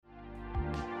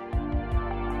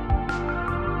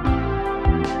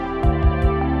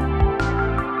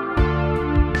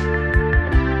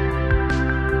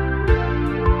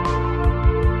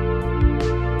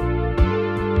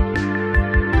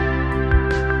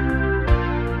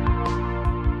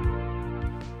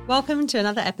Welcome to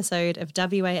another episode of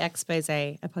WA Expose,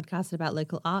 a podcast about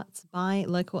local arts by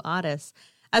local artists.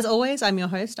 As always, I'm your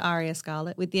host, Aria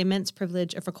Scarlett, with the immense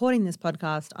privilege of recording this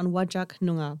podcast on Wajak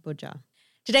Noongar Budja.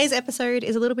 Today's episode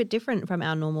is a little bit different from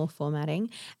our normal formatting,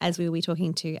 as we will be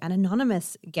talking to an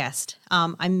anonymous guest.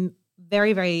 I'm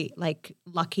very, very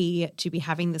lucky to be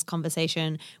having this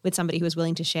conversation with somebody who is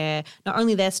willing to share not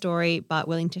only their story, but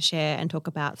willing to share and talk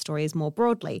about stories more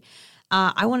broadly.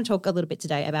 I want to talk a little bit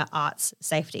today about arts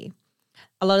safety.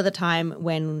 A lot of the time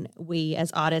when we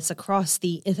as artists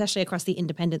especially across the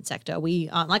independent sector, we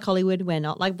aren't like Hollywood, we're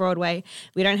not like Broadway.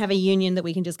 We don't have a union that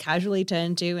we can just casually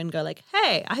turn to and go like,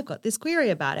 hey, I've got this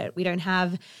query about it. We don't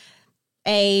have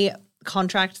a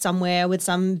contract somewhere with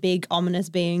some big ominous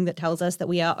being that tells us that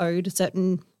we are owed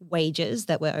certain wages,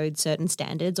 that we're owed certain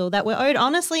standards, or that we're owed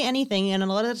honestly anything. And a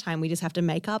lot of the time we just have to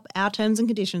make up our terms and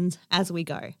conditions as we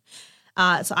go.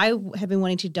 So I have been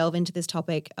wanting to delve into this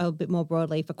topic a bit more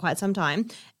broadly for quite some time.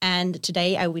 And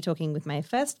today I will be talking with my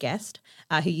first guest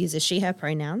who uses she, her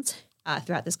pronouns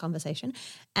throughout this conversation.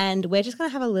 And we're just going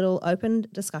to have a little open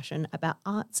discussion about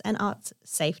arts and arts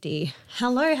safety.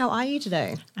 Hello, how are you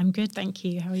today? I'm good, thank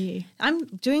you. How are you? I'm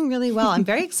doing really well. I'm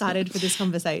very excited for this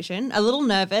conversation. A little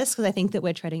nervous because I think that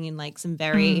we're treading in some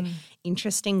very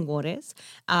interesting waters.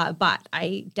 But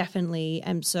I definitely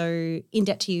am so in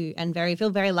debt to you and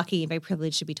feel very lucky and very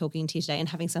privileged to be talking to you today and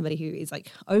having somebody who is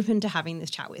open to having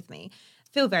this chat with me.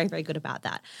 Feel very, very good about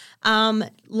that.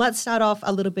 Let's start off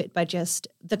a little bit by just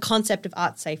the concept of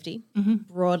arts safety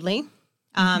broadly.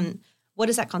 What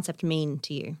does that concept mean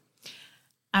to you?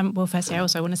 Well, firstly, I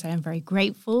also want to say I'm very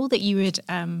grateful that you would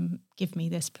give me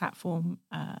this platform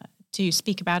to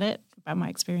speak about my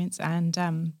experience.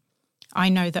 And I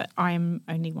know that I'm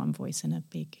only one voice in a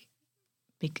big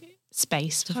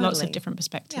space with lots of different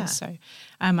perspectives. Yeah. So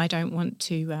I don't want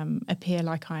to appear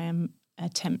like I am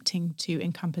attempting to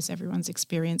encompass everyone's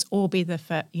experience or be the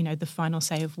final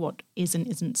say of what is and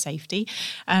isn't safety,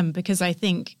 because I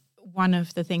think one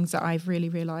of the things that I've really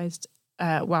realised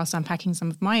whilst unpacking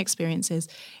some of my experiences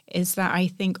is that I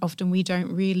think often we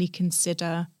don't really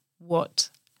consider what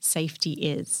safety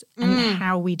is and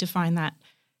how we define that.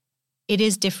 It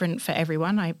is different for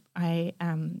everyone.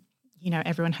 Everyone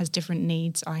has different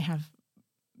needs. I have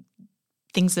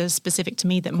things that are specific to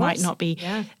me that might not be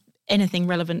anything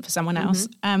relevant for someone else.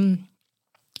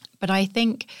 But I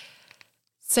think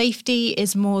safety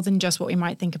is more than just what we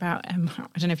might think about. I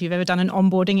don't know if you've ever done an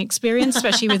onboarding experience,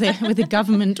 especially with a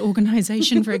government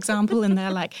organisation, for example, and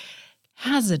they're like,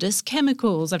 hazardous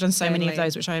chemicals. I've done so many of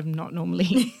those, which I am not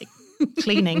normally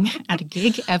cleaning at a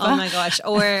gig ever. Oh my gosh.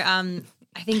 Or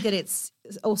I think that it's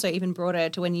also even broader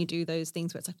to when you do those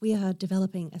things where it's we are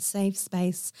developing a safe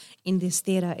space in this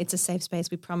theatre. It's a safe space.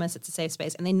 We promise it's a safe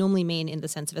space. And they normally mean in the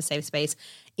sense of a safe space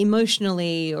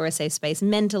emotionally or a safe space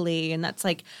mentally. And that's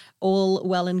all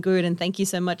well and good. And thank you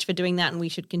so much for doing that. And we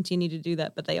should continue to do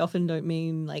that. But they often don't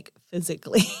mean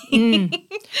physically.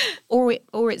 Or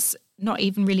it's not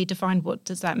even really defined what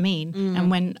does that mean.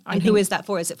 And who is that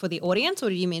for? Is it for the audience or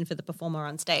do you mean for the performer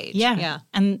on stage? Yeah.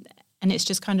 And it's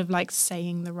just kind of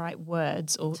saying the right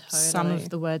words or some of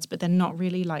the words, but they're not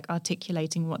really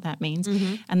articulating what that means.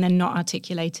 And then not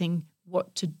articulating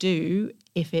what to do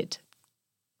if it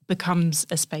becomes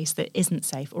a space that isn't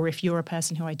safe, or if you're a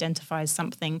person who identifies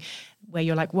something where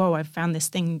you're whoa, I've found this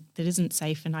thing that isn't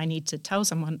safe and I need to tell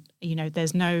someone,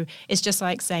 it's just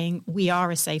saying we are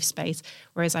a safe space,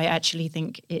 whereas I actually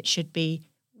think it should be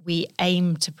we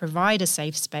aim to provide a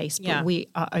safe space, but we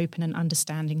are open and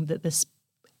understanding that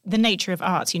the nature of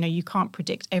arts, you can't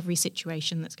predict every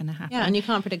situation that's going to happen. Yeah, and you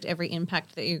can't predict every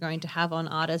impact that you're going to have on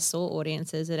artists or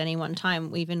audiences at any one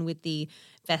time, even with the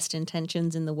best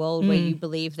intentions in the world where you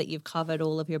believe that you've covered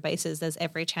all of your bases. There's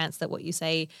every chance that what you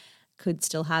say could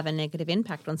still have a negative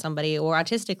impact on somebody, or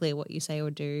artistically what you say or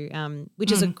do,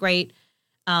 which is a great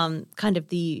kind of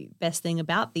the best thing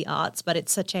about the arts, but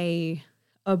it's such a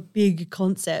big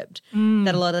concept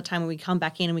that a lot of the time when we come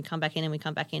back in and we come back in and we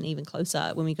come back in even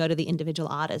closer, when we go to the individual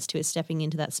artist who is stepping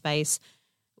into that space,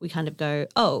 we kind of go,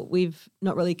 oh, we've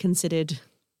not really considered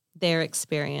their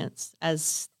experience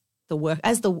as the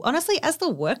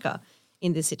worker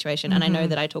in this situation. And I know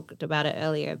that I talked about it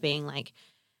earlier being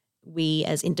we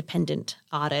as independent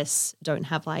artists don't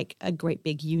have a great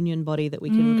big union body that we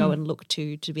can go and look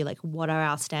to be what are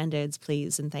our standards,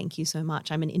 please, and thank you so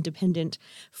much. I'm an independent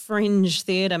fringe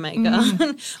theatre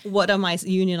maker. What are my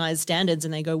unionised standards?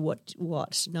 And they go,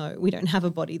 what? No, we don't have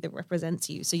a body that represents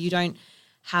you. So you don't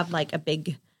have a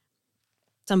big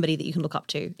somebody that you can look up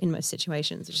to in most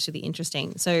situations, which is really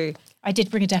interesting. So I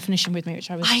did bring a definition with me, which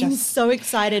I'm so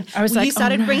excited. I was you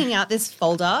started bringing out this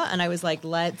folder and I was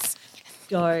let's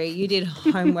go. You did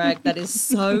homework. That is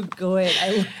so good.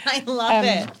 I love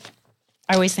it.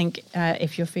 I always think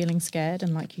if you're feeling scared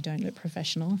and like you don't look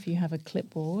professional, if you have a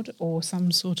clipboard or some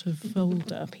sort of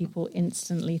folder, people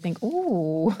instantly think,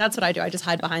 oh. That's what I do. I just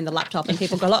hide behind the laptop and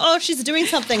people go like, oh, she's doing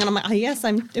something. And I'm like, oh, yes,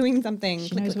 I'm doing something.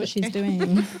 She knows what she's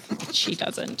doing. She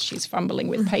doesn't. She's fumbling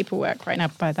with paperwork right now.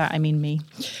 By that, I mean me.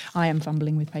 I am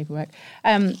fumbling with paperwork.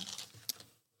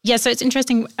 So it's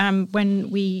interesting when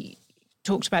we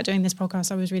talked about doing this podcast,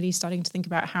 I was really starting to think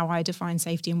about how I define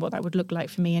safety and what that would look like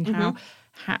for me and how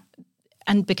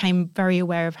and became very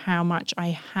aware of how much I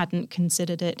hadn't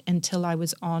considered it until I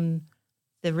was on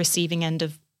the receiving end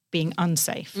of being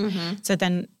unsafe. So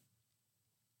then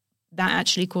that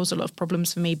actually caused a lot of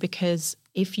problems for me, because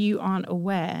if you aren't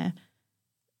aware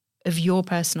of your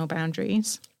personal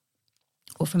boundaries,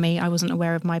 or for me, I wasn't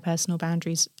aware of my personal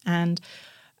boundaries and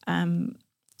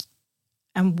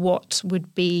what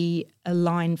would be a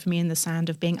line for me in the sand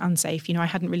of being unsafe. You know, I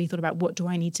hadn't really thought about what do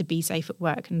I need to be safe at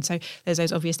work. And so there's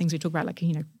those obvious things we talk about, like,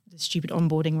 you know, the stupid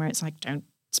onboarding where it's like, don't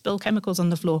spill chemicals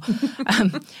on the floor.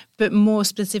 But more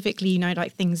specifically, you know,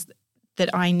 like things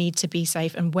that I need to be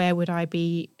safe and where would I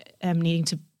be needing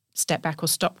to step back or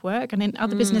stop work. And in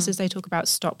other businesses, they talk about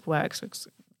stop work. So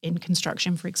in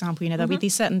construction, for example, you know, there'll be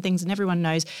these certain things and everyone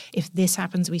knows if this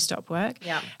happens, we stop work.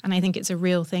 Yeah. And I think it's a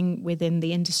real thing within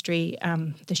the industry.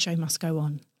 The show must go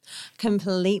on.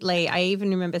 Completely. I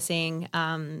even remember seeing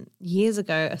years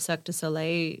ago a Cirque du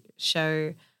Soleil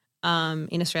show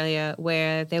in Australia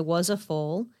where there was a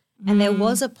fall and there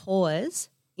was a pause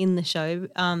in the show,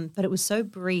 but it was so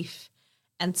brief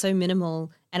and so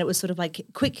minimal. And it was sort of like,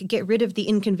 quick, get rid of the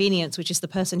inconvenience, which is the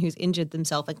person who's injured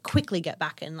themselves, and quickly get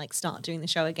back and like start doing the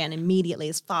show again immediately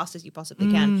as fast as you possibly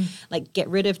can. Like get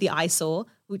rid of the eyesore,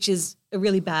 which is a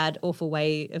really bad, awful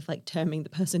way of like terming the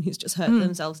person who's just hurt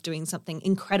themselves doing something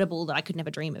incredible that I could never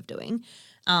dream of doing,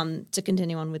 to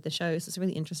continue on with the show. So it's a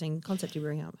really interesting concept you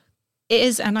bring up. It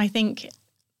is. And I think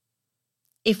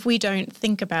if we don't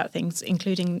think about things,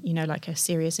 including, you know, like a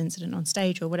serious incident on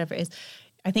stage or whatever it is,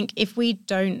 I think if we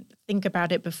don't think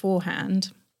about it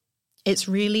beforehand, it's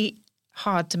really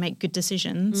hard to make good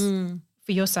decisions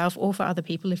for yourself or for other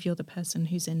people if you're the person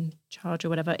who's in charge or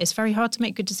whatever. It's very hard to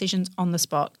make good decisions on the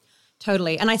spot.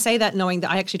 Totally. And I say that knowing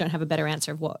that I actually don't have a better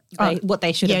answer of what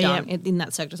they should have done in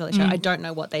that Cirque du Soleil show. I don't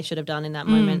know what they should have done in that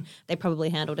moment. They probably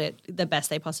handled it the best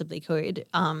they possibly could.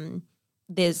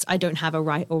 I don't have a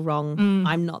right or wrong.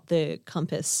 I'm not the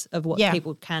compass of what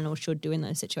people can or should do in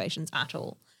those situations at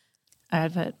all. I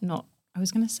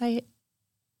was going to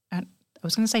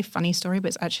say funny story, but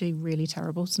it's actually really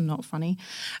terrible. It's not funny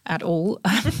at all.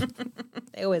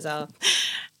 They always are.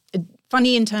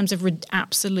 Funny in terms of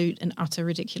absolute and utter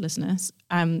ridiculousness.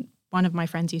 One of my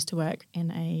friends used to work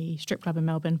in a strip club in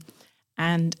Melbourne,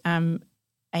 and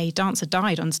a dancer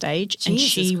died on stage. Jesus and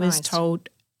she Christ. was told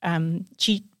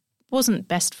she wasn't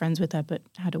best friends with her, but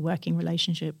had a working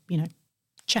relationship, you know,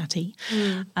 chatty.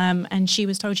 And she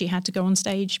was told she had to go on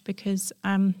stage because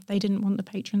they didn't want the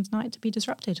patrons' night to be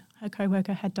disrupted. Her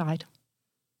co-worker had died.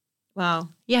 Wow.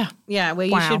 Yeah. Yeah, where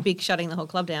you should be shutting the whole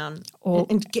club down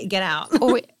and get out.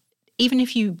 Or even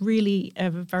if you really are a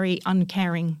very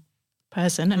uncaring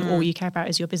person and all you care about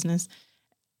is your business,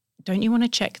 don't you want to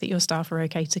check that your staff are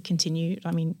okay to continue?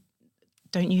 I mean,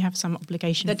 don't you have some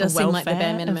obligation that for does welfare seem like the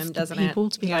bare minimum, doesn't people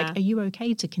it? To be like, are you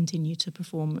okay to continue to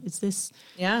perform? Is this...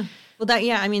 Yeah. Well,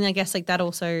 I mean, I guess like that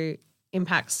also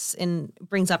impacts and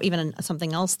brings up even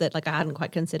something else that like I hadn't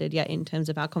quite considered yet in terms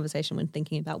of our conversation when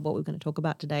thinking about what we're going to talk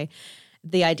about today.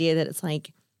 The idea that it's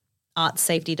like art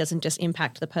safety doesn't just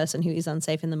impact the person who is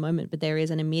unsafe in the moment, but there is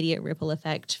an immediate ripple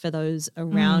effect for those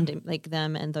around like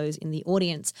them, and those in the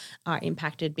audience are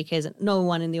impacted because no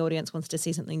one in the audience wants to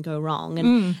see something go wrong.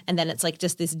 And then it's like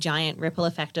just this giant ripple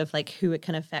effect of like who it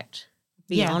can affect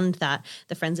beyond that,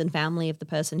 the friends and family of the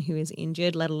person who is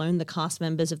injured, let alone the cast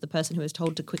members of the person who is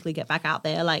told to quickly get back out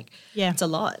there. Like, it's a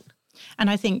lot. And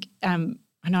I think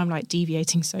I know I'm like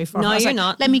deviating so far. No, you're like,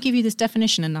 not. Let me give you this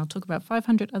definition and I'll talk about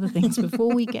 500 other things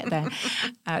before we get there.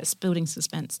 It's building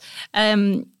suspense.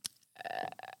 And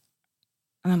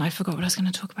then I forgot what I was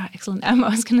going to talk about. Excellent. I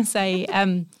was going to say,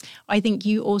 I think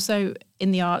you also,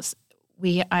 in the arts,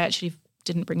 I actually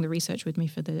didn't bring the research with me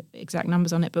for the exact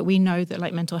numbers on it, but we know that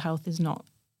like mental health is not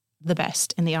the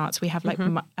best in the arts. We have like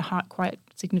quite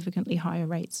significantly higher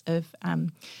rates of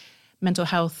mental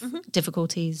health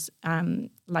difficulties,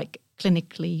 like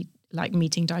clinically, like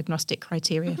meeting diagnostic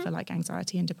criteria for like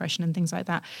anxiety and depression and things like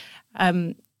that.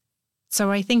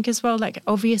 So I think as well, like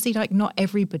obviously, like not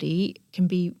everybody can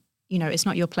be, it's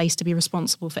not your place to be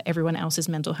responsible for everyone else's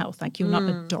mental health. Like, you're not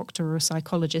a doctor or a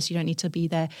psychologist. You don't need to be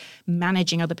there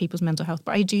managing other people's mental health.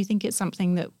 But I do think it's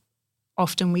something that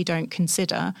often we don't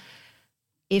consider.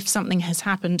 If something has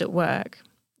happened at work,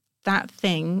 that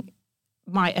thing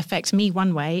might affect me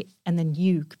one way, and then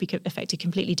you could be affected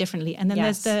completely differently. And then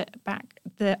there's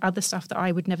the other stuff that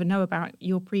I would never know about,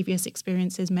 your previous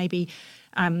experiences. Maybe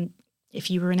if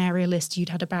you were an aerialist, you'd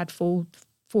had a bad fall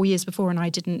 4 years before, and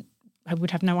I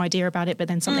would have no idea about it, but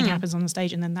then something happens on the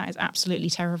stage, and then that is absolutely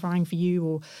terrifying for you,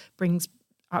 or brings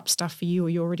up stuff for you, or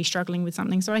you're already struggling with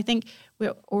something. So I think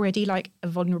we're already like a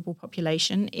vulnerable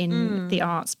population in the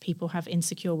arts. People have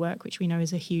insecure work, which we know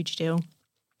is a huge deal.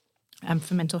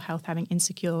 For mental health, having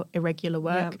insecure, irregular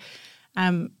work.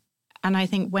 And I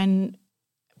think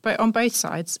but on both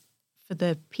sides, for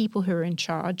the people who are in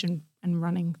charge and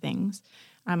running things,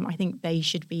 I think they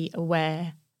should be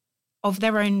aware of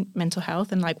their own mental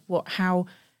health and like how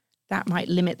that might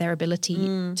limit their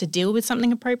ability to deal with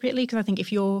something appropriately. Because I think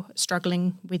if you're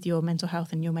struggling with your mental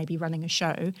health and you're maybe running a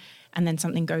show and then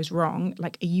something goes wrong,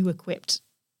 like, are you equipped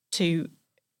to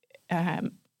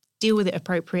deal with it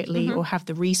appropriately or have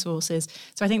the resources?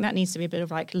 So I think that needs to be a bit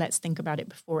of like, let's think about it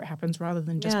before it happens, rather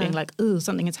than just being like, oh,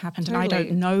 something has happened and I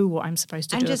don't know what I'm supposed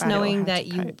to do about it. And just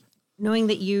knowing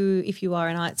that you, if you are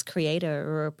an arts creator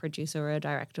or a producer or a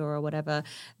director or whatever,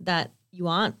 that you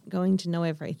aren't going to know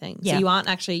everything. So you aren't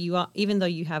actually, even though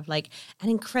you have like an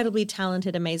incredibly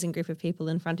talented, amazing group of people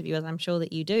in front of you, as I'm sure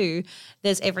that you do,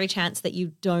 there's every chance that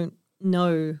you don't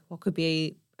know what could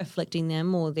be afflicting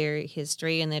them or their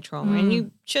history and their trauma. And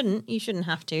you shouldn't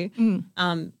have to,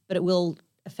 but it will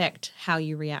affect how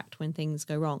you react when things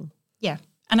go wrong. Yeah.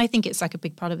 And I think it's like a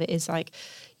big part of it is like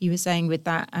you were saying with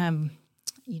that,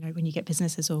 when you get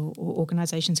businesses or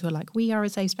organizations who are like, we are a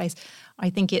safe space,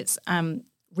 I think it's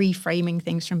reframing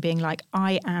things from being like,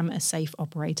 I am a safe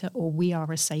operator, or we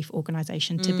are a safe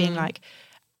organization, to being like,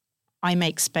 I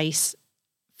make space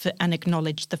for and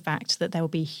acknowledge the fact that there will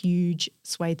be huge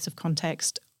swathes of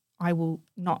context I will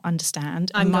not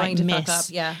understand. I'm going to fuck up.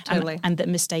 Yeah, totally. And that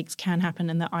mistakes can happen,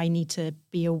 and that I need to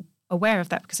be aware of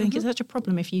that, because I think it's such a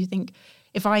problem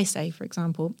if I say, for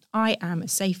example, I am a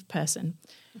safe person,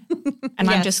 and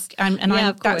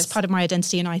that's part of my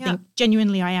identity, and I think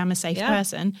genuinely I am a safe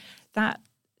person, that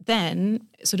then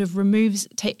sort of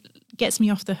gets me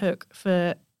off the hook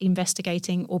for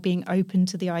investigating or being open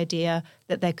to the idea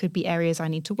that there could be areas I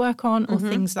need to work on or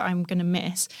things that I'm going to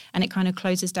miss. And it kind of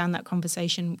closes down that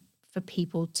conversation for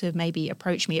people to maybe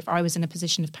approach me. If I was in a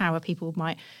position of power, people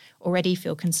might already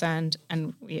feel concerned.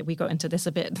 And we got into this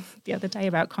a bit the other day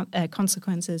about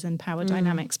consequences and power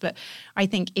dynamics. But I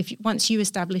think once you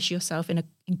establish yourself in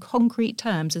concrete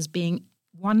terms as being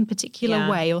one particular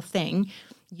way or thing,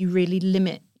 you really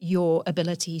limit your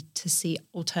ability to see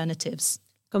alternatives.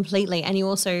 Completely. And you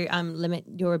also limit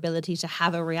your ability to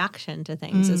have a reaction to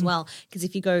things as well. Because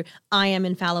if you go, I am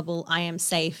infallible, I am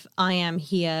safe, I am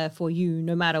here for you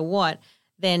no matter what,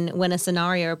 then when a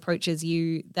scenario approaches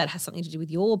you that has something to do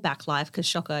with your back life, because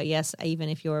shocker, yes, even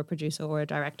if you're a producer or a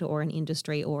director or an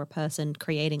industry or a person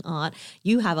creating art,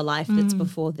 you have a life that's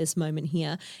before this moment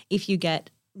here. If you get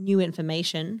new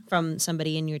information from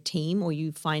somebody in your team, or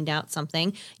you find out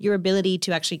something, your ability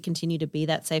to actually continue to be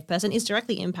that safe person is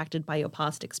directly impacted by your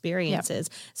past experiences.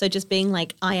 Yep. So just being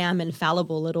like, I am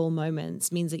infallible at all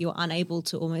moments means that you're unable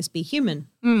to almost be human.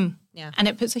 Yeah. And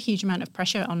it puts a huge amount of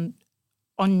pressure on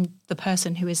the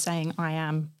person who is saying, I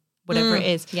am whatever it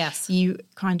is. Yes. You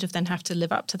kind of then have to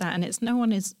live up to that. And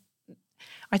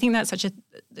I think that's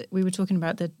we were talking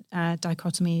about the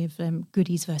dichotomy of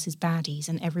goodies versus baddies,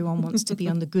 and everyone wants to be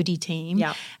on the goodie team.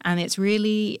 Yeah. And it's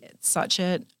really such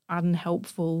an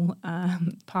unhelpful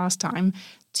pastime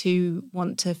to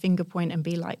want to finger point and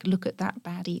be like, look at that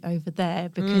baddie over there,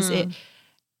 because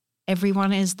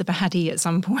everyone is the baddie at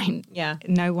some point. Yeah.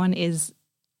 No one is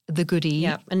the goodie.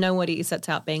 Yeah, and nobody sets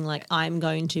out being like, I'm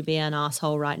going to be an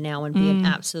asshole right now and be an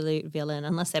absolute villain,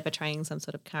 unless they're portraying some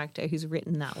sort of character who's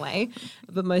written that way.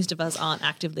 But most of us aren't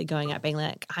actively going out being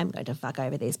like, I'm going to fuck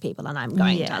over these people and I'm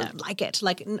going to like it.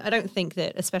 Like, I don't think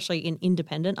that, especially in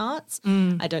independent arts,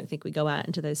 I don't think we go out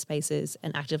into those spaces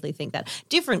and actively think that.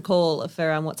 Different call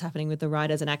for what's happening with the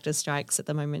writers and actors strikes at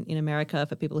the moment in America,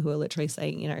 for people who are literally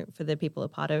saying, for the people who are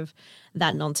part of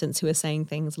that nonsense, who are saying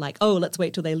things like, oh, let's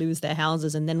wait till they lose their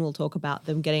houses and then we'll talk about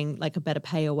them getting like a better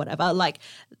pay or whatever. Like,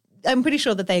 I'm pretty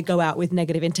sure that they go out with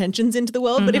negative intentions into the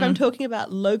world. But if I'm talking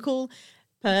about local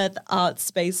Perth art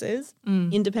spaces,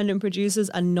 independent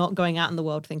producers are not going out in the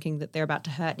world thinking that they're about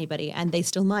to hurt anybody, and they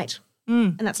still might.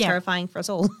 And that's terrifying for us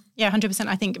all. Yeah, 100%.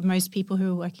 I think most people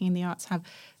who are working in the arts have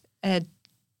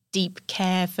deep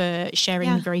care for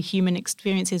sharing very human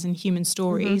experiences and human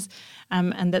stories,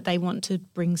 and that they want to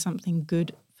bring something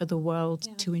good for the world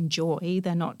to enjoy.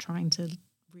 They're not trying to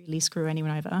really screw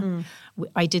anyone over.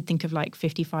 I did think of like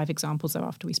 55 examples though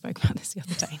after we spoke about this the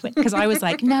other day, because I was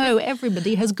like, no,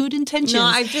 everybody has good intentions. No,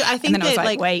 I think and then that, I was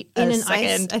like, wait a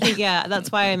second. I think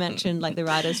that's why I mentioned like the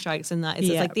writers' strikes and that. It's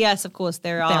like, yes, of course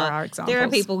there are examples. There are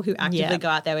people who actively go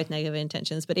out there with negative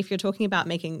intentions, but if you're talking about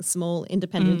making small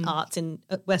independent arts in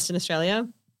Western Australia,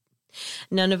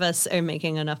 none of us are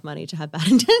making enough money to have bad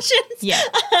intentions. Yeah.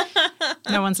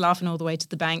 No one's laughing all the way to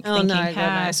the bank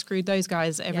thinking, screwed those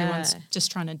guys. Everyone's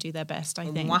just trying to do their best, I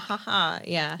think. Wahaha,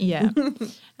 yeah. Yeah.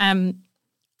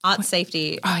 Art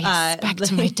safety. Oh, yes, back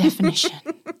to my definition.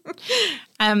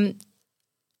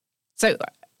 So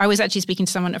I was actually speaking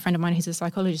to someone, a friend of mine who's a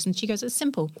psychologist, and she goes, it's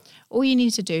simple. All you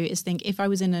need to do is think, if I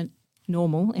was in a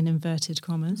normal, in inverted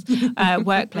commas,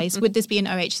 workplace, would this be an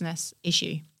OHS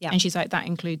issue? Yeah. And she's like, that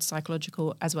includes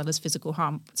psychological as well as physical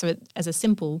harm. So as a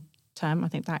simple term, I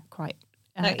think that quite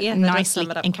nicely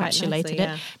encapsulated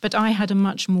it. But I had a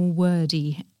much more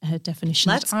wordy definition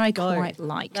that I quite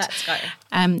liked. Let's go.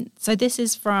 So this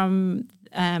is from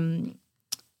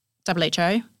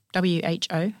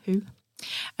WHO,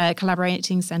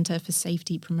 Collaborating Centre for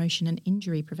Safety, Promotion and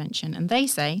Injury Prevention. And they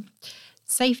say,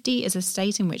 safety is a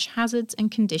state in which hazards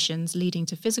and conditions leading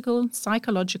to physical,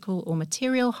 psychological or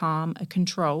material harm are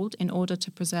controlled in order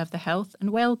to preserve the health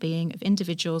and well-being of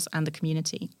individuals and the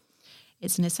community.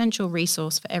 It's an essential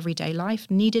resource for everyday life,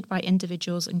 needed by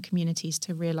individuals and communities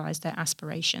to realise their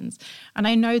aspirations. And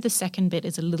I know the second bit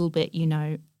is a little bit,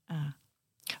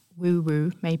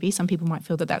 woo-woo, maybe. Some people might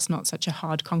feel that that's not such a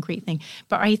hard, concrete thing.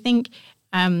 But I think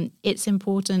it's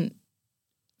important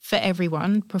for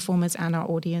everyone, performers and our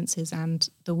audiences and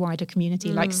the wider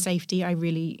community, like safety. I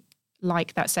really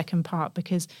like that second part,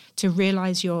 because to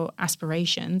realise your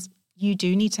aspirations, you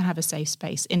do need to have a safe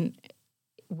space in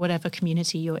whatever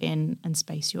community you're in and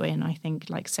space you're in. I think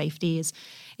like safety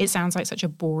it sounds like such a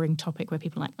boring topic where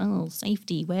people are like, oh,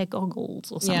 safety, wear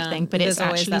goggles or something. But it's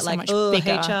actually so much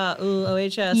bigger. HR,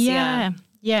 OHS.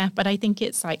 Yeah, but I think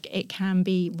it's like it can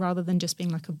be, rather than just being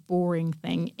like a boring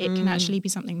thing, it can actually be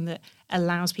something that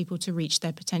allows people to reach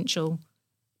their potential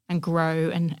and grow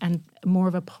and more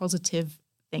of a positive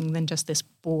thing than just this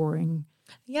boring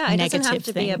it doesn't have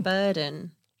to thing. be a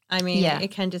burden. I mean,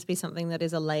 it can just be something that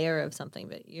is a layer of something,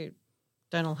 but you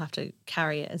don't all have to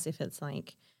carry it as if it's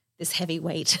like this heavy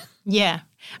weight. Yeah.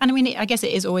 And I mean, I guess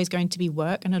it is always going to be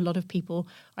work. And a lot of people,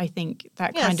 I think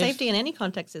that kind of... safety in any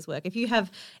context is work. If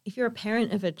you're a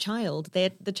parent of a child,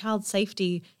 the child's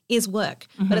safety is work.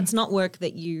 But it's not work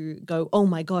that you go, oh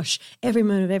my gosh, every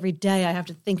moment of every day I have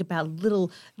to think about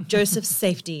little Joseph's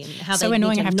safety and how so they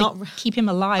annoying. need to I have to keep him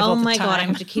alive all the time. Oh my God, I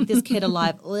have to keep this kid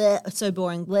alive. Blech, it's so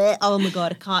boring. Blech. Oh my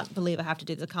God, I can't believe I have to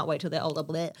do this. I can't wait till they're older.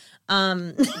 Blech.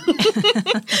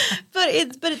 But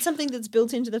it's something that's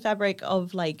built into the fabric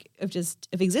of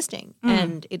existing.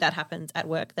 And that happens at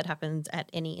work, that happens at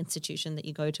any institution that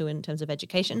you go to in terms of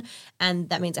education. And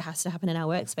that means it has to happen in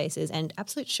our workspaces. And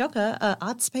absolute shocker,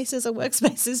 art spaces are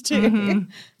workspaces too.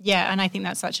 Yeah, and I think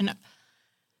that's such an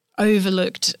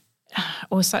overlooked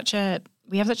or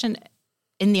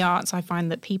in the arts, I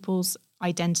find that people's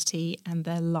identity and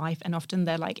their life, and often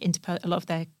their like a lot of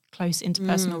their close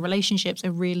interpersonal relationships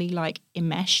are really like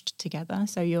enmeshed together.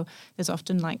 So there's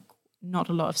often like not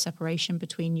a lot of separation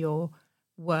between your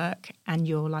work and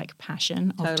your like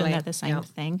passion. Often they're the same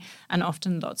thing. And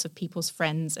often lots of people's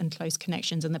friends and close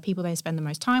connections and the people they spend the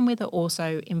most time with are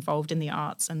also involved in the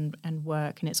arts and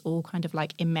work, and it's all kind of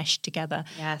like enmeshed together.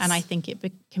 Yes. And I think it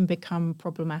can become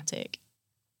problematic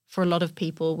for a lot of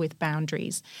people with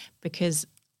boundaries, because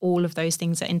all of those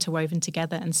things are interwoven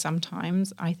together. And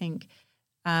sometimes I think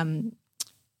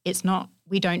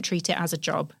we don't treat it as a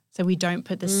job. So we don't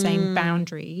put the same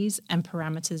boundaries and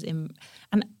parameters in.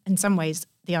 And in some ways,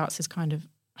 the arts is kind of,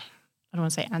 I don't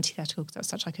want to say antithetical because that's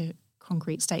such like a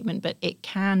concrete statement, but it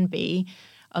can be.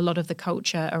 A lot of the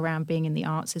culture around being in the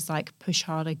arts is like push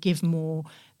harder, give more.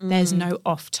 There's no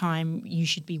off time. You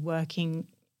should be working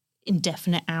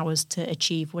indefinite hours to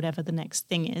achieve whatever the next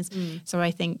thing is. So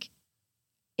I think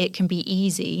it can be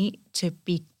easy to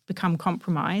become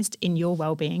compromised in your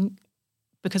well-being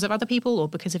because of other people or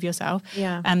because of yourself,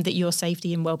 that your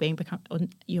safety and well-being or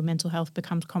your mental health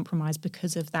becomes compromised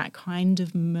because of that kind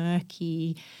of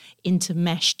murky,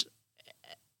 intermeshed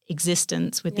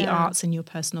existence with the arts and your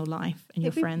personal life and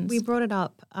your friends. We brought it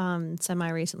up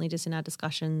semi-recently just in our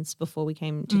discussions before we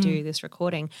came to do this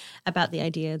recording about the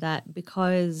idea that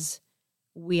because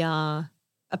we are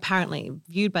apparently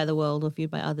viewed by the world or viewed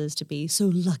by others to be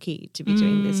so lucky to be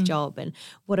doing this job, and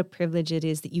what a privilege it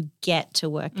is that you get to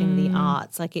work in the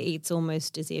arts. Like it's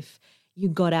almost as if you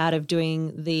got out of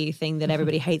doing the thing that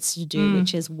everybody hates to do,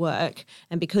 which is work.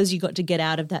 And because you got to get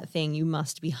out of that thing, you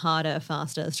must be harder,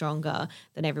 faster, stronger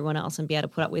than everyone else and be able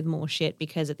to put up with more shit,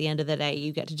 because at the end of the day,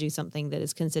 you get to do something that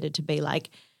is considered to be like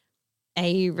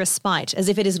a respite, as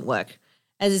if it isn't work.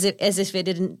 As if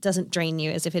it doesn't drain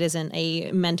you, as if it isn't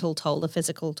a mental toll, a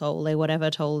physical toll, a whatever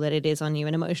toll that it is on you,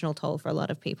 an emotional toll for a lot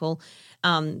of people,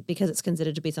 because it's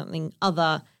considered to be something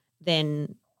other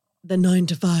than the 9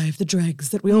 to 5, the dregs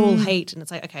that we all hate. And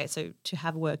it's like, okay, so to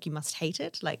have work, you must hate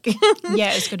it. Like,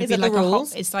 yeah, it's got to be like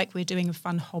it's like we're doing a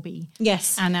fun hobby.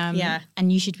 Yes, and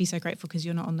and you should be so grateful because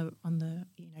you're not on the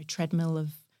treadmill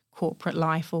of corporate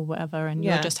life or whatever, and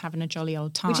you're just having a jolly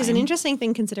old time. Which is an interesting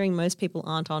thing considering most people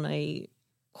aren't on a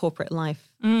corporate life,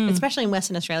 especially in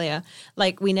Western Australia.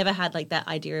 Like we never had like that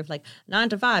idea of like 9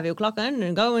 to 5, you'll clock in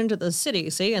and go into the city,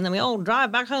 see, and then we all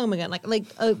drive back home again.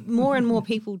 More and more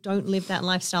people don't live that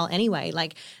lifestyle anyway.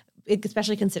 Like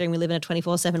especially considering we live in a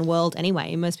 24/7 world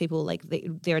anyway. Most people, like,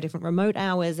 there are different remote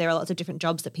hours. There are lots of different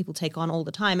jobs that people take on all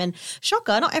the time. And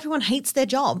shocker, not everyone hates their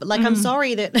job. Like, I'm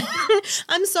sorry to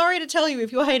tell you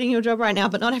if you're hating your job right now,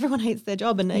 but not everyone hates their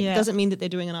job. And it doesn't mean that they're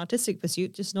doing an artistic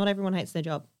pursuit. Just not everyone hates their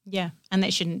job. Yeah. And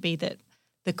it shouldn't be that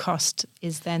the cost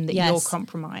is then that you're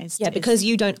compromised. Yeah, because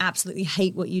you don't absolutely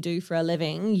hate what you do for a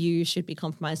living, you should be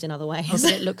compromised in other ways. Also,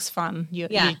 it looks fun.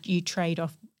 You trade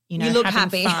off, you look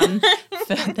having happy. fun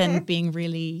for then being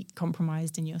really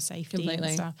compromised in your safety Completely.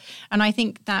 and stuff. And I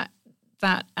think that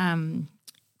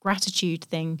gratitude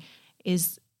thing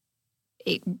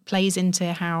it plays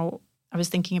into how I was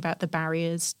thinking about the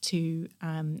barriers to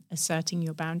asserting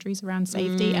your boundaries around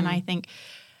safety. And I think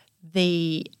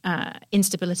the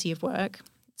instability of work,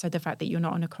 so the fact that you're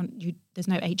not on there's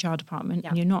no HR department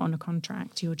and you're not on a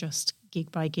contract, you're just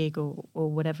gig by gig or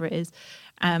whatever it is.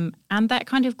 And that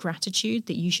kind of gratitude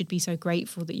that you should be so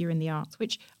grateful that you're in the arts,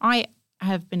 which I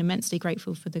have been immensely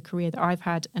grateful for the career that I've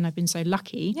had and I've been so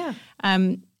lucky. Yeah.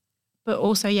 But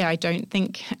also, I don't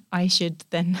think I should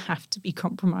then have to be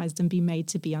compromised and be made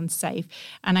to be unsafe.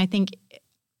 And I think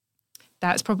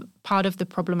that's part of the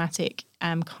problematic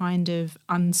kind of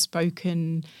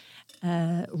unspoken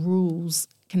rules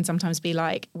can sometimes be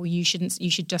like, well, you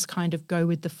should just kind of go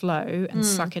with the flow and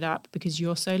suck it up because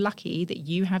you're so lucky that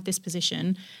you have this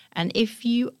position. And if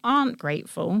you aren't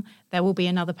grateful, there will be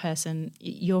another person,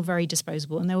 you're very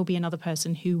disposable, and there will be another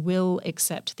person who will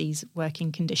accept these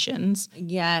working conditions.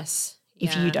 Yes.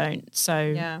 If you don't.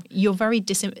 So you're very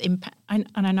and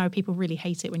I know people really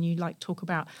hate it when you talk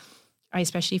about, I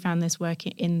especially found this work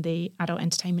in the adult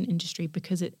entertainment industry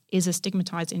because it is a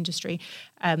stigmatized industry.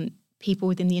 People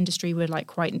within the industry were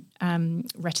quite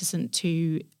reticent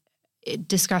to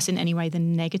discuss in any way the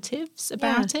negatives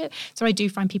about it. So I do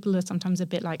find people are sometimes a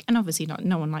bit and obviously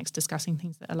no one likes discussing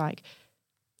things that are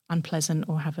unpleasant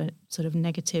or have a sort of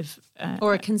negative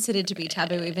or are considered to be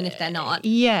taboo even if they're not.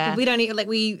 Yeah. We don't even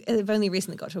we have only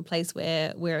recently got to a place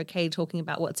where we're okay talking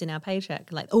about what's in our paycheck.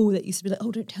 That used to be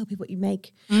don't tell people what you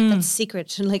make. That's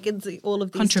secret. And it's all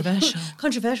of these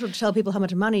controversial to tell people how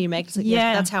much money you make. It's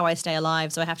yes, that's how I stay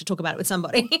alive, so I have to talk about it with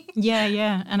somebody.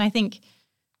 Yeah. And I think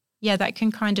that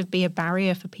can kind of be a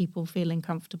barrier for people feeling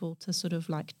comfortable to sort of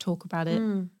talk about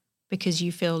it because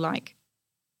you feel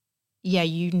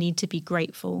you need to be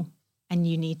grateful and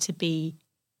you need to be,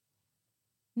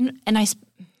 and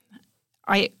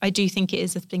I do think it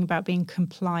is a thing about being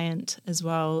compliant as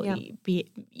well. Yeah.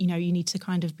 You need to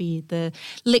kind of be the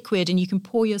liquid and you can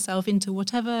pour yourself into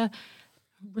whatever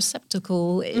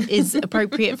receptacle is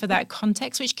appropriate for that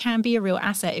context, which can be a real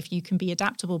asset if you can be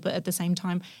adaptable. But at the same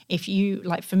time, if you,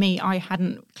 for me, I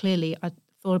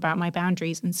thought about my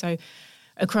boundaries. And so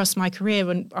across my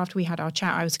career, after we had our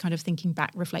chat, I was kind of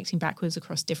reflecting backwards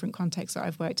across different contexts that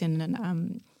I've worked in.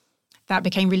 And that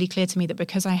became really clear to me that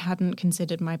because I hadn't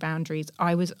considered my boundaries,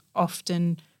 I was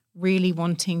often really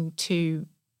wanting to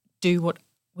do what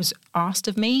was asked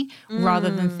of me rather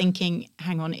than thinking,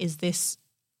 hang on, is this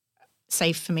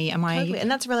safe for me? Am totally. I?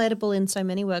 And that's relatable in so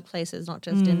many workplaces, not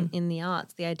just in the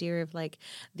arts. The idea of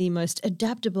the most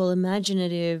adaptable,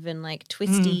 imaginative and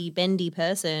twisty, bendy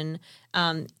person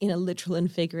in a literal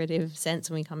and figurative sense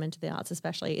when we come into the arts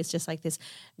especially, it's just this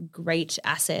great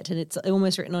asset. And it's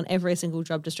almost written on every single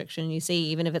job description you see,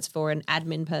 even if it's for an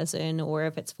admin person or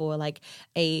if it's for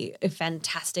a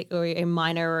fantastic or a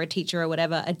minor or a teacher or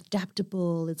whatever.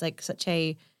 Adaptable is such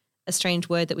a strange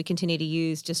word that we continue to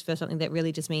use just for something that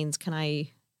really just means, can I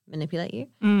manipulate you?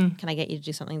 Can I get you to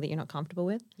do something that you're not comfortable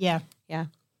with? Yeah. Yeah.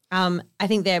 I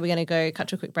think there we're going to go cut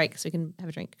to a quick break so we can have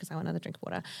a drink because I want another drink of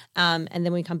water. And then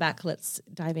when we come back, let's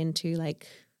dive into like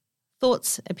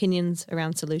thoughts, opinions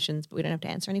around solutions, but we don't have to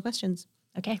answer any questions.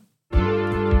 Okay.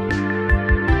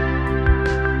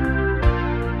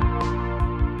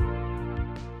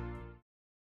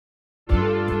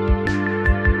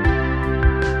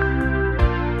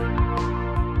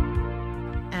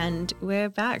 And we're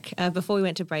back. Before we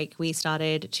went to break, we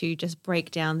started to just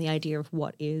break down the idea of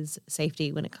what is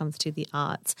safety when it comes to the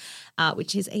arts,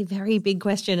 which is a very big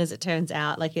question as it turns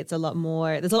out. Like there's a lot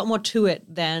more to it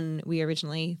than we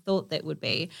originally thought that would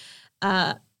be.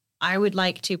 I would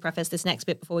like to preface this next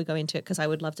bit before we go into it because I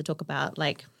would love to talk about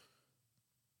like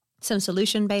some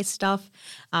solution-based stuff.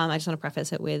 I just want to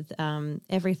preface it with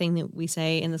everything that we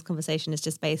say in this conversation is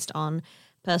just based on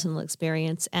personal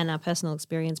experience, and our personal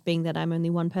experience being that I'm only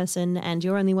one person and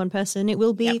you're only one person, it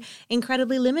will be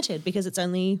incredibly limited because it's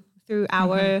only through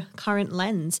our current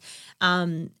lens.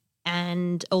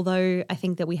 And although I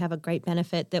think that we have a great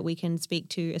benefit that we can speak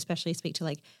to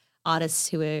like artists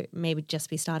who are maybe just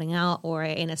be starting out or are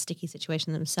in a sticky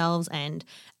situation themselves, and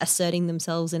asserting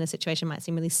themselves in a situation might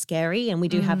seem really scary, and we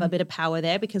do have a bit of power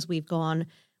there because we're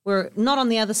not on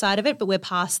the other side of it, but we're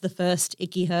past the first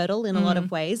icky hurdle in a lot of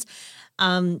ways.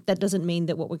 That doesn't mean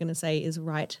that what we're going to say is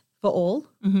right for all.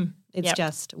 It's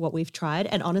just what we've tried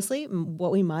and honestly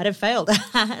what we might have failed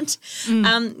at. So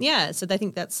I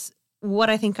think that's what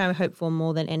I hope for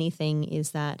more than anything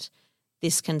is that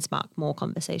this can spark more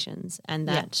conversations, and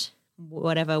that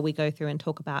whatever we go through and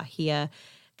talk about here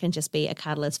can just be a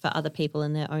catalyst for other people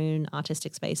in their own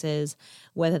artistic spaces,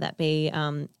 whether that be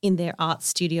in their art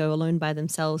studio alone by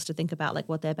themselves to think about like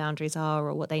what their boundaries are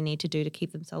or what they need to do to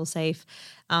keep themselves safe,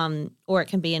 or it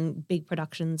can be in big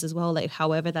productions as well, like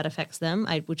however that affects them.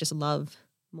 I would just love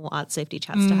more art safety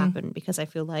chats to happen because I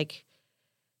feel like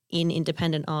in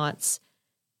independent arts,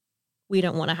 we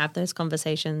don't want to have those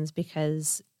conversations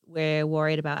because we're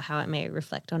worried about how it may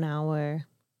reflect on our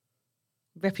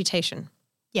reputation.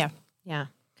 Yeah,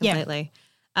 completely.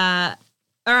 All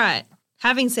right.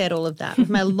 Having said all of that, with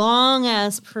my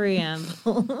long-ass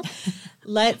preamble,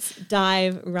 let's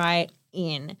dive right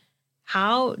in.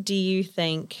 How do you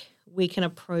think we can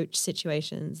approach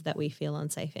situations that we feel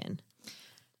unsafe in?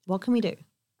 What can we do?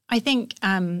 I think,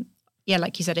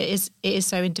 like you said, it is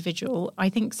so individual. I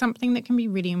think something that can be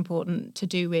really important to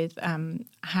do with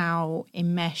how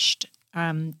enmeshed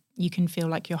you can feel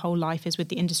like your whole life is with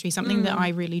the industry. Something that I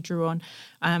really drew on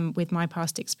with my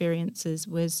past experiences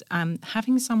was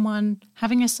having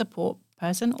a support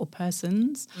person or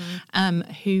persons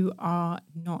who are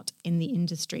not in the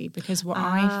industry. Because what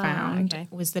I found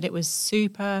was that it was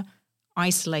super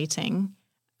isolating.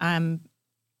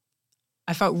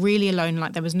 I felt really alone,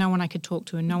 like there was no one I could talk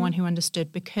to and no one who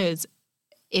understood, because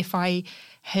if I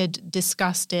had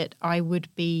discussed it, I would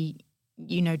be,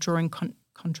 drawing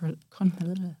controversy.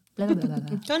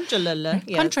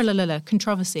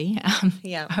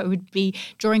 I would be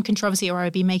drawing controversy, or I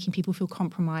would be making people feel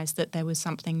compromised that there was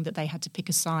something that they had to pick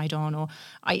a side on, or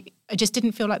I just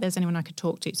didn't feel like there's anyone I could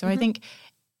talk to. So I think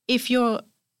if you're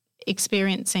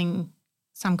experiencing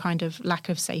some kind of lack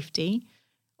of safety,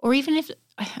 or even if,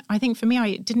 I think for me,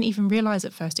 I didn't even realize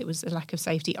at first it was a lack of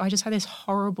safety. I just had this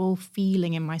horrible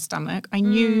feeling in my stomach. I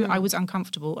knew I was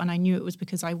uncomfortable, and I knew it was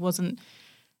because I wasn't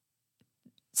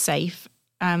safe.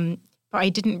 But I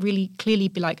didn't really clearly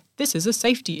be like, this is a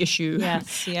safety issue.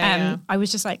 Yes, I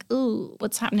was just like, oh,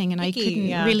 what's happening? And I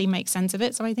couldn't really make sense of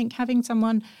it. So I think having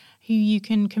someone who you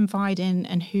can confide in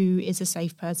and who is a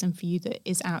safe person for you that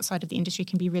is outside of the industry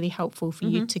can be really helpful for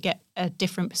you to get a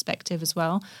different perspective as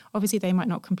well. Obviously, they might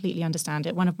not completely understand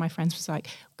it. One of my friends was like,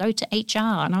 go to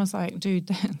HR. And I was like, dude,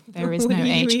 there is no HR.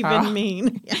 What do you even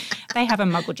mean? They have a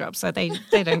muggle job, so they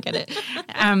don't get it.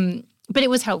 But it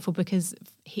was helpful because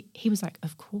he was like,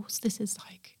 of course, this is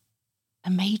like a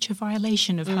major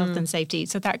violation of health and safety.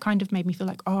 So that kind of made me feel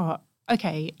like, oh,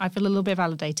 okay, I feel a little bit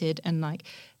validated, and like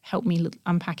help me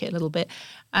unpack it a little bit.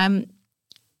 And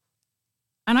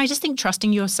I just think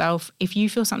trusting yourself, if you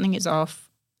feel something is off,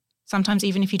 sometimes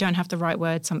even if you don't have the right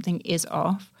word, something is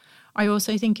off. I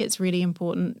also think it's really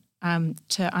important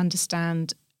to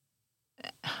understand,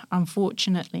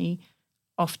 unfortunately,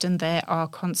 often there are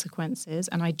consequences,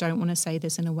 and I don't want to say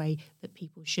this in a way that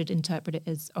people should interpret it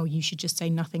as, oh, you should just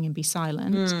say nothing and be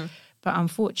silent. But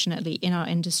unfortunately, in our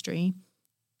industry,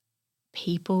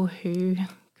 people who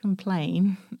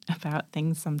complain about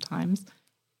things sometimes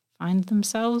find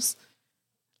themselves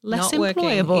less not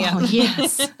employable. Working.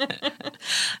 Yes.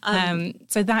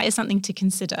 So that is something to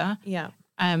consider. Yeah.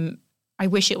 I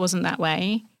wish it wasn't that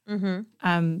way.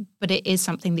 But it is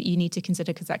something that you need to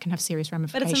consider because that can have serious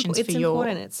ramifications it's for your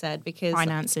important, it's said, because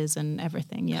finances and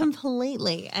everything. Yeah,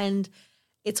 completely. And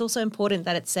it's also important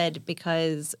that it's said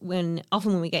because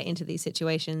often when we get into these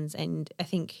situations, and I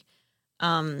think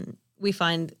we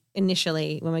find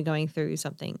initially when we're going through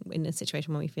something in a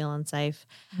situation where we feel unsafe,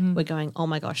 we're going, oh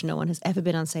my gosh, no one has ever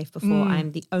been unsafe before.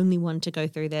 I'm the only one to go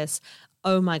through this.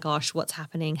 Oh my gosh, what's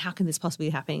happening? How can this possibly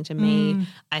be happening to me?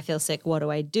 I feel sick. What do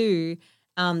I do?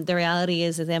 The reality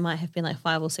is that there might have been like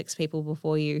 5 or 6 people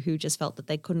before you who just felt that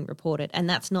they couldn't report it. And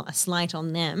that's not a slight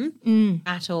on them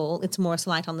at all. It's more a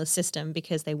slight on the system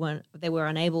because they were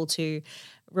unable to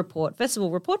report. First of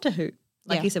all, report to who?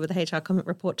 Like you said with the HR comment,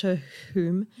 report to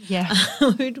whom? Yeah.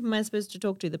 Who am I supposed to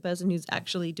talk to? The person who's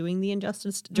actually doing the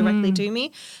injustice directly to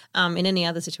me? In any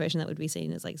other situation, that would be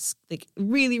seen as like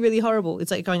really, really horrible.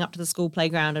 It's like going up to the school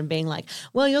playground and being like,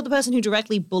 well, you're the person who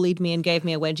directly bullied me and gave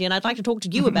me a wedgie and I'd like to talk to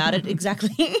you about it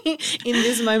exactly in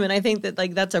this moment. I think that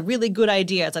like that's a really good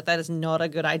idea. It's like that is not a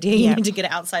good idea. You need to get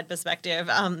an outside perspective.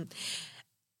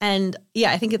 And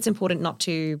yeah, I think it's important not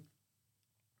to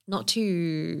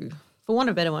for want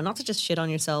of a better one, not to just shit on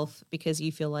yourself because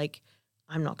you feel like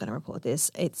I'm not going to report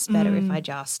this. It's better if I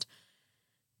just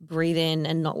breathe in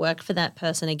and not work for that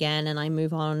person again and I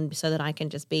move on so that I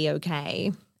can just be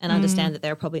okay and understand that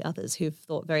there are probably others who've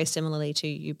thought very similarly to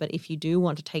you. But if you do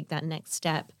want to take that next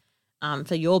step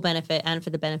for your benefit and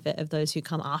for the benefit of those who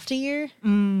come after you,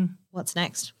 what's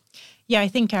next? Yeah, I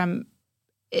think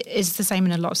it's the same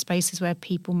in a lot of spaces where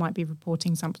people might be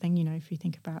reporting something, you know, if you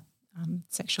think about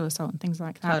sexual assault and things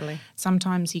like that. Totally.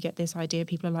 Sometimes you get this idea,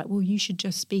 people are like, well, you should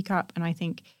just speak up. And I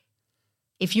think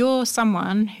if you're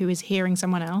someone who is hearing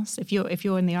someone else, if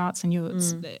you're in the arts and you're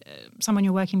someone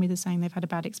you're working with is saying they've had a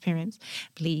bad experience,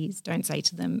 please don't say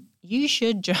to them, you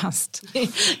should just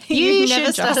let's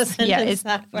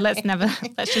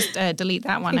just delete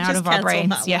that one out of our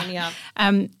brains.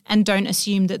 And don't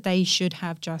assume that they should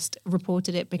have just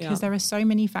reported it because there are so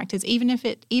many factors. Even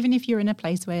if you're in a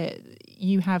place where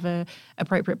you have a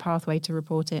appropriate pathway to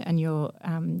report it and you're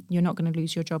not going to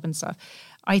lose your job and stuff,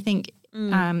 I think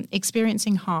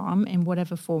experiencing harm in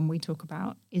whatever form we talk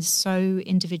about is so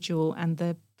individual, and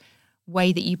the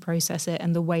way that you process it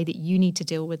and the way that you need to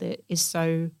deal with it is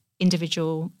so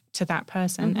individual to that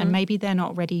person. And maybe they're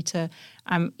not ready to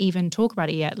even talk about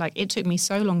it yet. Like, it took me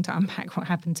so long to unpack what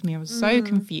happened to me. I was so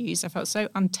confused. I felt so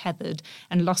untethered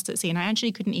and lost at sea. And I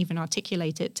actually couldn't even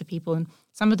articulate it to people. And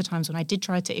some of the times when I did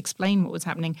try to explain what was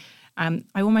happening,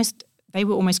 they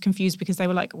were almost confused because they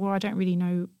were like, well, I don't really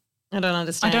know. I don't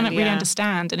understand. I don't really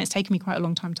understand. And it's taken me quite a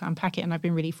long time to unpack it. And I've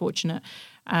been really fortunate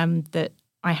that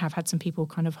I have had some people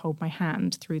kind of hold my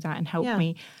hand through that and help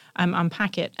me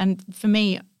unpack it. And for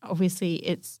me,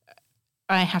 obviously,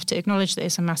 I have to acknowledge that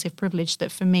it's a massive privilege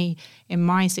that for me, in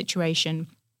my situation,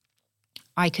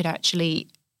 I could actually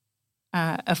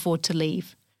afford to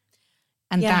leave.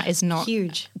 And that is not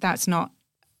huge. That's not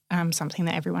something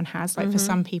that everyone has. Like for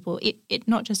some people, it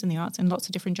not just in the arts, in lots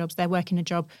of different jobs, they're working a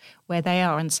job where they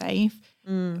are unsafe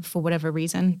for whatever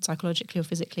reason, psychologically or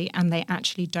physically, and they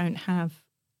actually don't have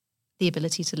the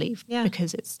ability to leave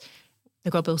because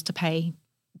they've got bills to pay,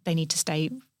 they need to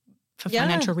stay for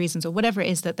financial reasons or whatever it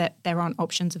is, that there aren't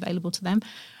options available to them.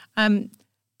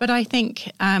 But I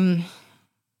think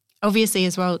obviously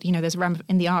as well, you know, there's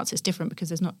in the arts it's different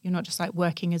because you're not just like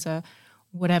working as a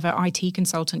whatever IT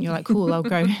consultant. You're like, cool, I'll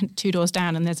go 2 doors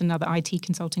down and there's another IT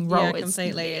consulting role. Yeah,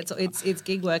 completely. It's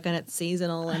gig work and it's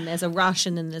seasonal and there's a rush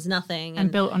and then there's nothing.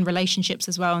 And built on relationships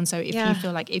as well. And so if you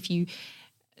feel like if you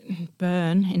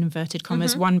burn, in inverted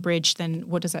commas, one bridge, then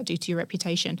what does that do to your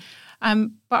reputation?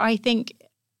 But I think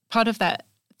part of that,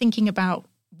 thinking about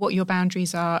what your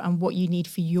boundaries are and what you need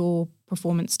for your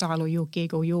performance style or your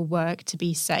gig or your work to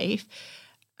be safe,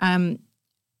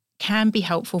 can be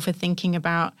helpful for thinking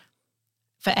about,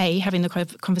 for having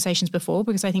the conversations before,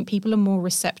 because I think people are more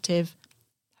receptive,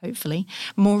 hopefully,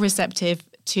 more receptive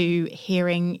to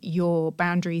hearing your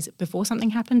boundaries before something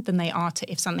happened than they are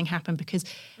to if something happened, because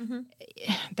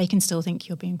they can still think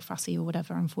you're being fussy or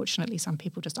whatever. Unfortunately, some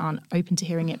people just aren't open to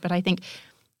hearing it. But I think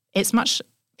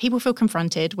people feel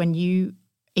confronted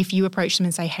if you approach them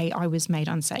and say, hey, I was made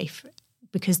unsafe,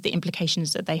 because the implication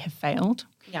is that they have failed.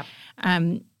 Yeah.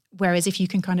 Whereas if you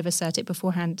can kind of assert it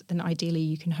beforehand, then ideally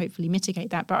you can hopefully mitigate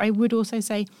that. But I would also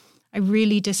say I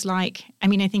really dislike, I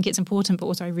think it's important, but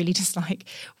also I really dislike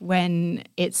when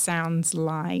it sounds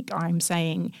like I'm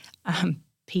saying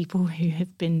people who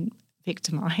have been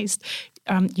victimized,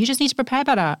 you just need to prepare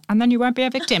better and then you won't be a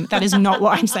victim. That is not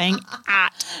what I'm saying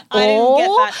at I didn't get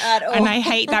that at all. And I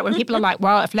hate that when people are like,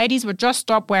 well, if ladies would just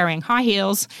stop wearing high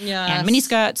heels and mini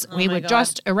skirts, we would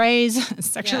just erase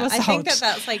sexual assault. I think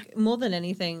that's like more than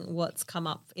anything what's come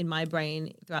up in my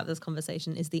brain throughout this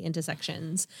conversation is the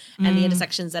intersections and the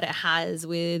intersections that it has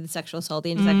with sexual assault,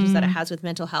 the intersections that it has with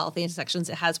mental health, the intersections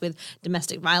it has with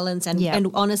domestic violence and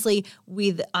honestly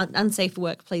with unsafe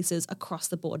workplaces across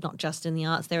the board, not just in the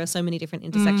arts. There are so many different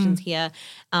intersections here.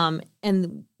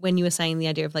 And when you were saying the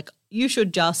idea of like, you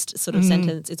should just sort of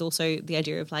sentence, it's also the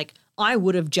idea of like, I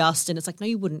would have just, and it's like, no,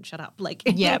 you wouldn't, shut up. Like,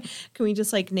 can we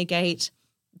just like negate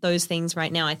those things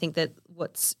right now? I think that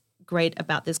what's great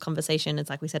about this conversation is,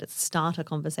 like we said, it's a starter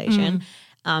conversation.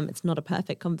 It's not a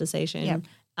perfect conversation.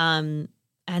 And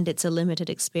it's a limited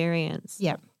experience.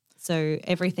 So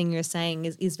everything you're saying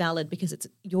is valid because it's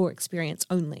your experience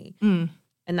only. And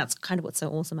that's kind of what's so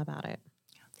awesome about it.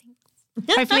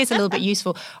 Hopefully it's a little bit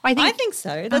useful. I think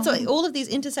so. That's what, all of these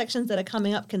intersections that are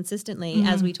coming up consistently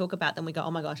as we talk about them, we go,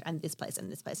 oh my gosh, and this place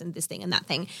and this place and this thing and that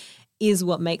thing is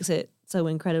what makes it so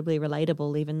incredibly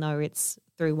relatable, even though it's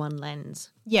through one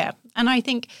lens. Yeah. And I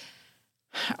think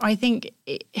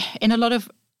in a lot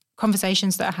of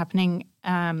conversations that are happening,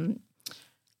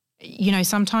 you know,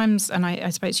 sometimes, and I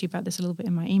spoke to you about this a little bit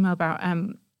in my email about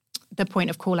the point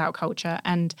of call-out culture.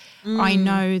 And I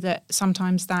know that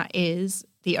sometimes that is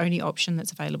the only option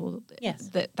that's available.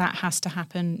 That has to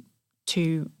happen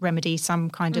to remedy some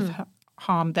kind of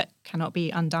harm that cannot be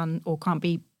undone or can't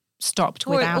be stopped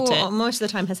without it. Or most of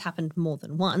the time has happened more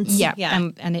than once.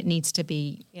 And it needs to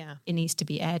be it needs to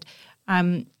be aired.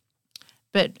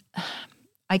 But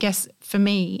I guess for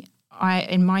me,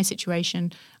 in my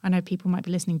situation, I know people might be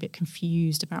listening a bit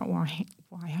confused about why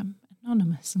I'm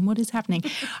anonymous and what is happening.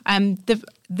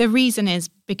 The reason is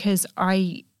because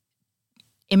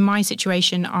in my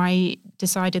situation, I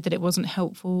decided that it wasn't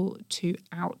helpful to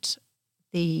out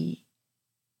the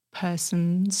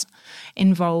persons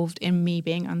involved in me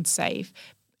being unsafe,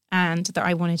 and that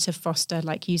I wanted to foster,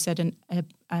 like you said,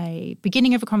 a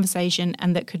beginning of a conversation,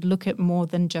 and that could look at more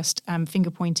than just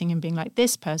finger pointing and being like,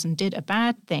 this person did a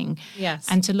bad thing.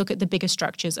 And to look at the bigger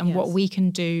structures and what we can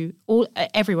do,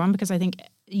 everyone, because I think,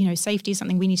 you know, safety is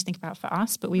something we need to think about for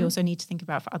us, but we also need to think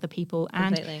about for other people.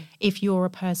 Completely. And if you're a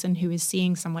person who is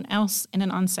seeing someone else in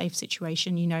an unsafe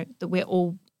situation, you know, that we're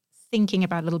all thinking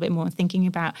about a little bit more and thinking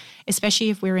about, especially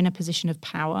if we're in a position of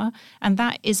power. And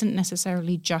that isn't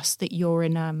necessarily just that you're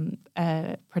in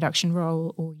a production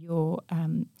role or you're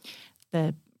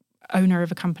the owner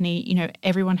of a company. You know,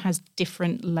 everyone has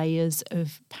different layers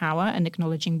of power, and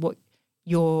acknowledging where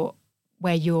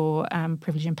your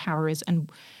privilege and power is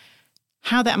and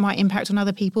how that might impact on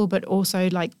other people, but also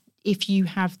like if you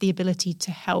have the ability to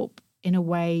help in a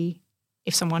way,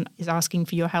 if someone is asking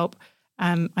for your help.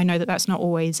 I know that that's not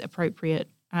always appropriate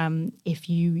if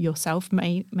you yourself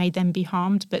may then be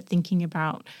harmed, but thinking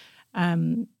about,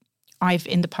 I've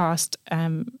in the past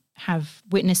have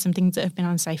witnessed some things that have been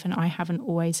unsafe, and I haven't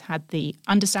always had the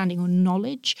understanding or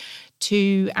knowledge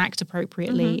to act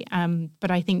appropriately.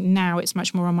 But I think now it's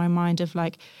much more on my mind of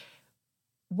like,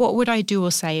 what would I do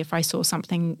or say if I saw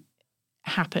something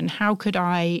happen? How could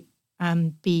I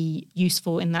be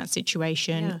useful in that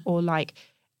situation? Or like,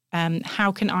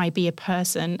 how can I be a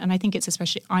person? And I think it's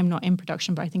especially, I'm not in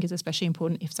production, but I think it's especially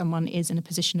important if someone is in a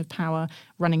position of power,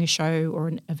 running a show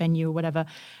or a venue or whatever,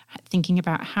 thinking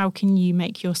about how can you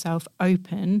make yourself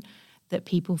open that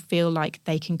people feel like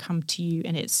they can come to you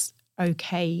and it's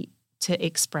okay to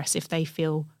express if they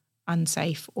feel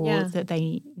unsafe or that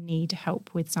they need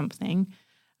help with something.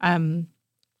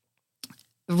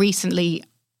 Recently,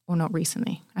 or not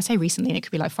recently, I say recently, and it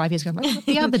could be like 5 years ago, like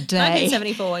the other day.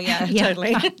 1974,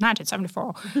 totally.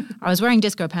 1974. I was wearing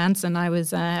disco pants and I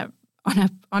was on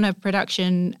a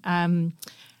production,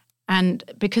 and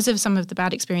because of some of the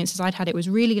bad experiences I'd had, it was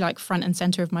really like front and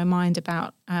center of my mind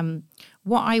about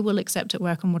what I will accept at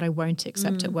work and what I won't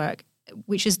accept at work,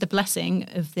 which is the blessing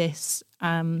of this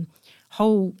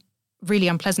whole really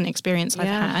unpleasant experience I've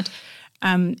had.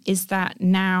 Is that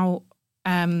now,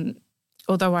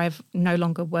 although I've no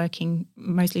longer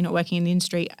mostly not working in the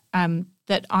industry,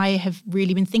 that I have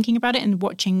really been thinking about it and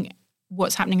watching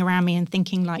what's happening around me and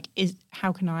thinking like,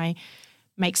 how can I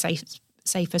make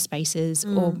safer spaces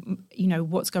or, you know,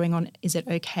 what's going on? Is it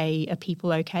okay? Are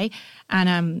people okay?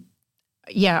 And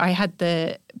I had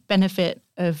the benefit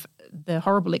of the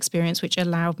horrible experience, which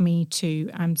allowed me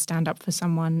to stand up for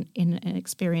someone in an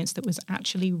experience that was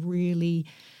actually really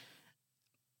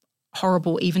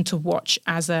horrible even to watch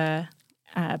as a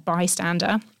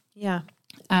bystander.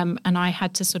 And I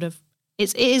had to sort of,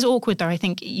 It is awkward though. I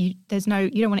think you don't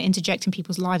want to interject in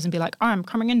people's lives and be like, I'm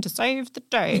coming in to save the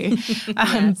day.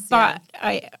 But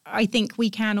I think we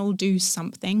can all do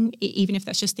something, even if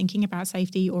that's just thinking about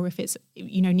safety, or if it's,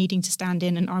 needing to stand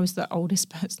in. And I was the oldest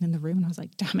person in the room and I was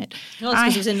like, damn it. Well, it's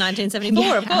because it was in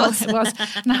 1974, of course. It was.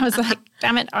 And I was like,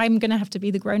 damn it, I'm going to have to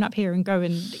be the grown up here and go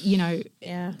and,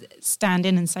 stand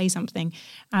in and say something.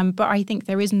 But I think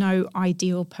there is no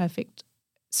ideal, perfect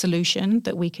solution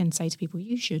that we can say to people,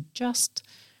 you should just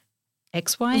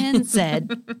X, Y, and Z.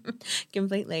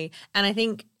 Completely. And I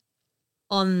think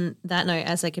on that note,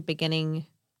 as like a beginning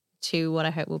to what I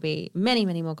hope will be many,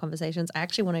 many more conversations, I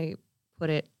actually want to put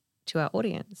it to our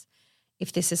audience.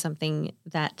 If this is something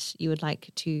that you would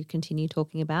like to continue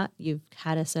talking about, you've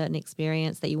had a certain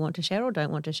experience that you want to share or don't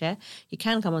want to share, you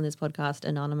can come on this podcast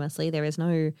anonymously. There is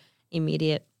no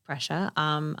immediate pressure.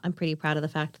 I'm pretty proud of the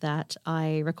fact that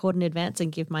I record in advance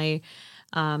and give my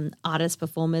artists,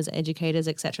 performers, educators,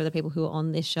 etc., the people who are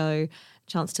on this show, a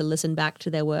chance to listen back to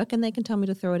their work, and they can tell me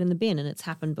to throw it in the bin. And it's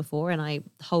happened before, and I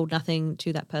hold nothing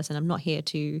to that person. I'm not here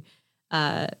to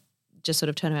just sort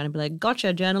of turn around and be like,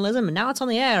 gotcha, journalism, and now it's on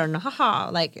the air, and haha.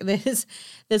 Like there's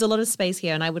a lot of space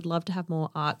here, and I would love to have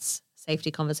more arts safety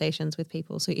conversations with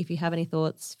people. So if you have any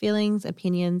thoughts, feelings,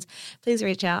 opinions, please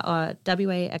reach out at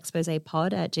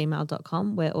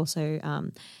waexposepod@gmail.com. We're also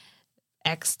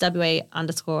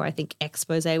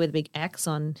XWA_expose with a big X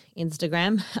on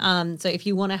Instagram. So if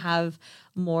you want to have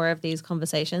more of these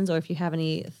conversations, or if you have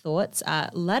any thoughts,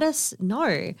 let us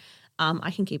know.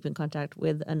 I can keep in contact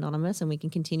with Anonymous, and we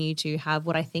can continue to have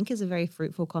what I think is a very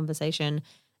fruitful conversation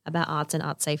about arts and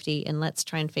art safety, and let's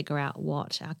try and figure out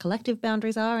what our collective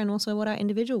boundaries are and also what our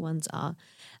individual ones are,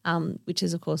 which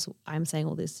is, of course, I'm saying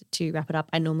all this to wrap it up.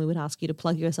 I normally would ask you to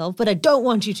plug yourself, but I don't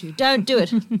want you to. Don't do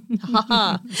it.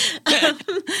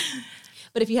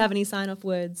 But if you have any sign-off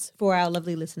words for our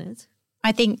lovely listeners.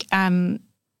 I think my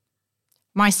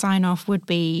sign-off would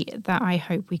be that I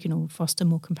hope we can all foster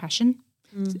more compassion,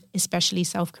 especially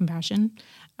self-compassion.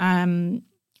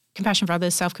 Compassion for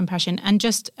others, self-compassion, and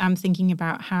just thinking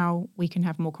about how we can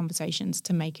have more conversations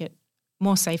to make it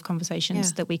more safe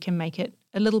conversations, that we can make it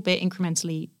a little bit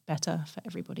incrementally better for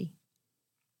everybody.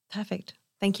 Perfect.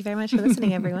 Thank you very much for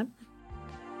listening, everyone.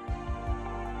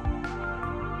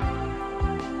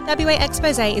 WA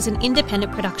Expose is an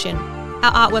independent production.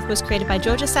 Our artwork was created by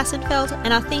Georgia Sassenfeld,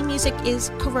 and our theme music is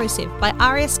Corrosive by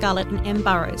Aria Scarlett and M.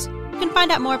 Burrows. You can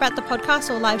find out more about the podcast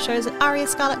or live shows at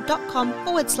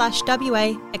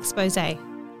ariascarlett.com/WA Expose.